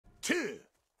2,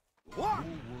 1. Your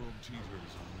world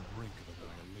teeters on the brink of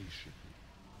annihilation.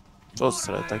 Just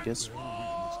right, I guess. Bear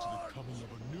witness to the coming of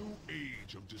a new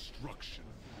age of destruction.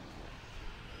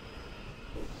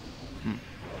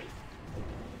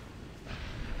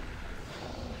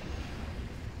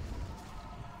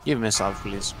 Give me a salve,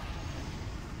 please.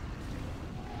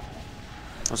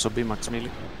 Also be max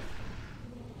melee.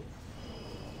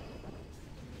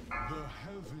 The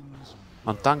heavens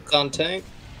On tank. On tank.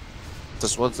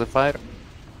 Just watch the fire.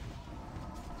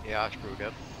 Yeah, I screwed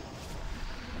up.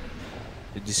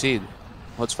 Did you see it?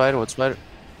 What's fire? What's fire?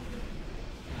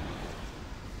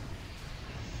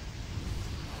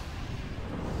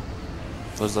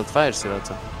 Was that fire,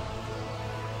 Sirata?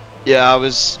 Yeah, I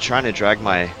was trying to drag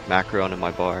my macro onto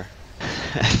my bar.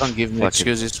 Don't give me Fucking-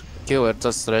 excuses. Kill her,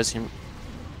 just stress him.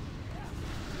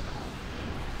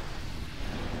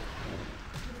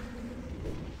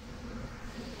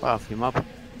 Buff him up.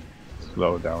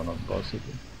 Slow down on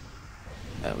possibly.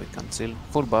 Yeah, we can chill.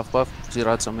 Full buff.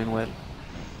 Sirata meanwhile.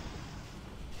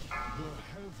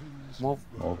 Move.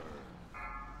 Move.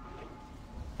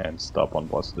 And stop on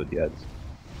boss to the edge.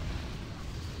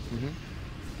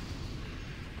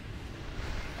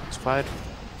 It's fire.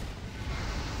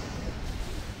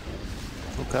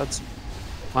 2 cuts.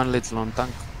 1 little on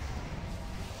tank.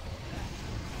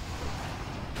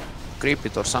 Creep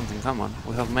it or something, come on.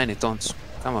 We have many taunts.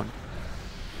 Come on.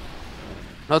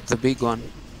 Not the big one.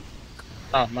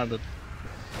 Oh, my bad.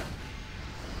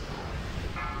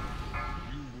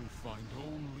 you will find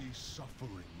only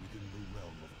suffering within the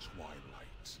realm of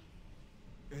twilight.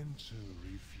 Enter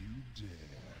if you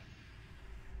dare.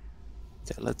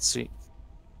 Yeah, let's see.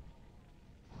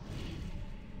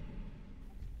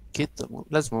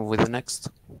 Let's move with the next.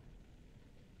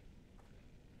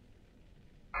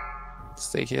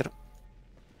 Stay here.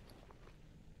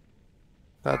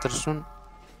 Patterson.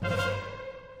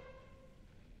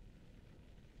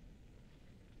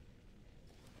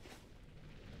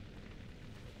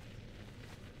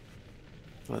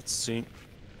 Let's see. I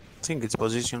think it's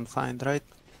position fine, right?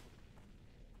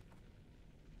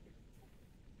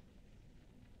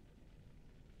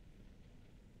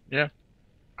 Yeah.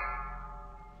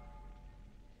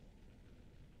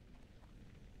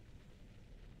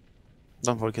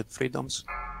 Don't forget freedoms.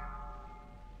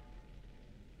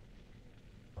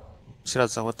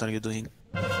 Sriracha, what are you doing?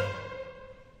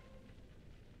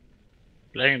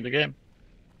 Playing the game.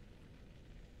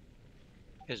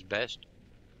 His best.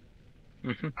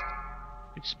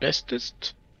 It's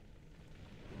bestest.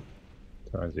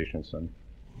 Transition son.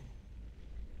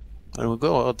 There we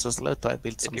go, I'll just let I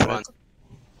build some If you want. threat.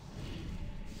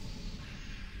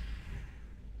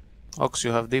 Ox,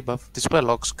 you have debuff. Dispel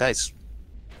Ox, guys.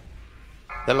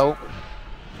 Hello.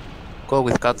 Go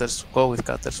with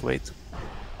cutters, wait.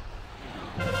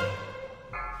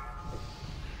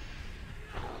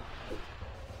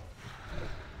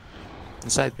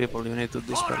 Inside people, you need to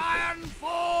dispel.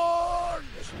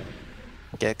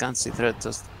 Okay, I can't see threat,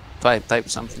 just type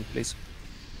something, please.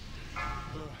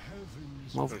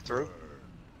 Move. Move through.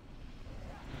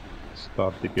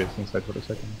 Stop DPS inside for a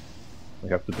second. We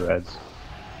have to do ads.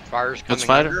 Fire's coming Let's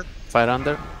fire. under. Fire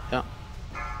under. Yeah.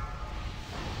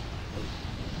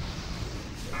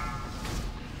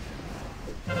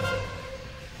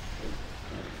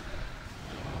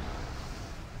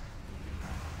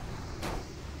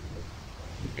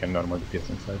 You can normal DPS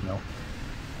inside now.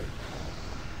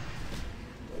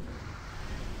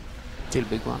 Kill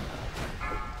big one.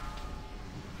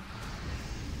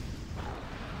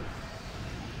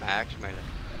 Max melee.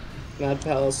 Mad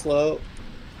Palace slow.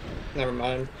 Never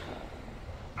mind.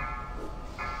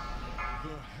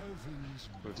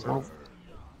 Move through. Move.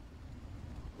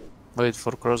 Wait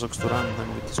for Krozox to run,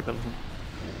 then we dispel him.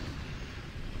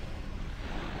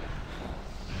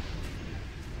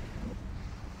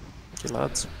 Okay,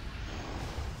 lads.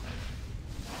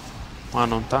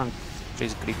 1 on tank.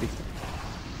 Please creep it.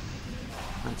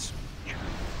 Nice.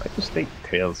 I just take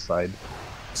tail side.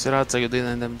 Sriracha, you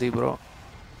didn't MD, bro.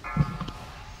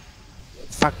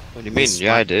 Fuck. What do you mean?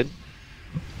 Yeah, I did.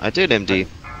 I did MD.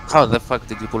 How the fuck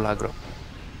did you pull aggro?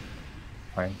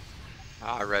 Fine.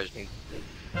 Ah, resing.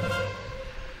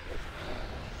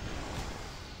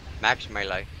 Max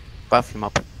melee. Buff him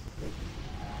up.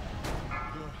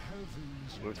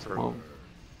 Move through. Move.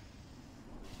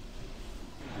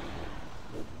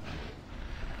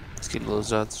 Let's kill those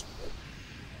shots.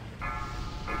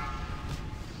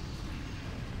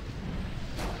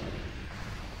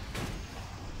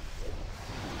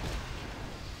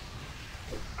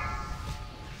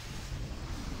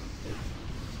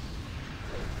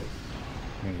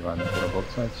 You run for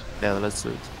both sides. Yeah, let's do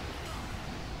it.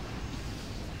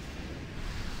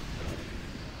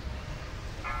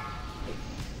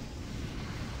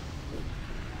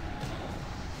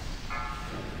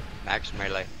 Max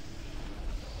melee.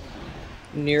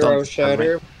 Nero Don't-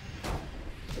 Shatter.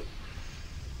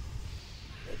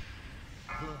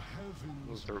 The heavens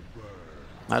Move through.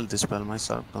 burn. I'll dispel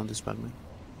myself. Don't dispel me.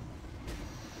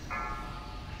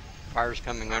 Fire's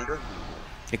coming under.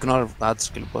 Ignore that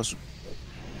skill boss.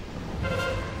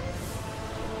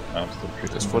 I'm still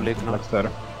treating Just fully ignore. Black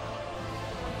Statter.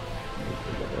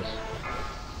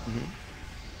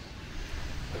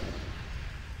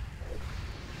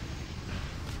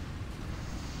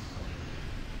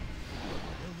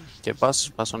 Okay,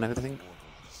 pass on everything.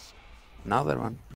 Another one.